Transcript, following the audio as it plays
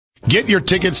Get your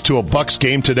tickets to a Bucks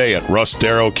game today at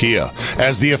Darrow Kia.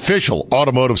 As the official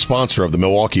automotive sponsor of the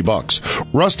Milwaukee Bucks,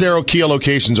 Darrow Kia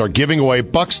locations are giving away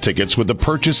Bucks tickets with the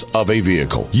purchase of a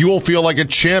vehicle. You will feel like a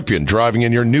champion driving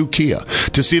in your new Kia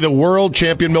to see the world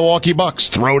champion Milwaukee Bucks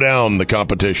throw down the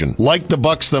competition. Like the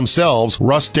Bucks themselves,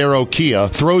 Darrow Kia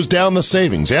throws down the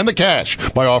savings and the cash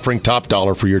by offering top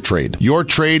dollar for your trade. Your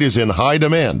trade is in high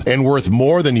demand and worth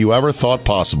more than you ever thought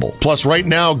possible. Plus, right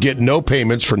now, get no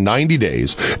payments for 90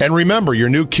 days. And remember, your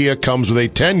new Kia comes with a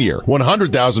 10-year,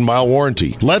 100,000-mile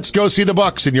warranty. Let's go see the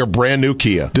Bucks in your brand new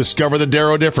Kia. Discover the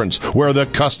Darrow difference, where the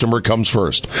customer comes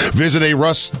first. Visit a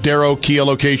Darrow Kia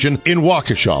location in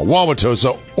Waukesha,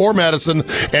 Wauwatosa, or Madison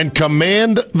and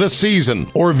command the season.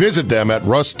 Or visit them at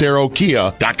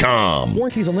RussDarrowKia.com.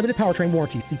 Warranties on limited powertrain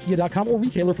warranty. See Kia.com or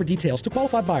retailer for details. To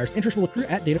qualified buyers, interest will accrue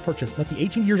at date of purchase. Must be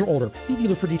 18 years or older. See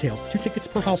dealer for details. 2 tickets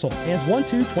per household. Ends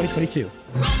 1/2/2022.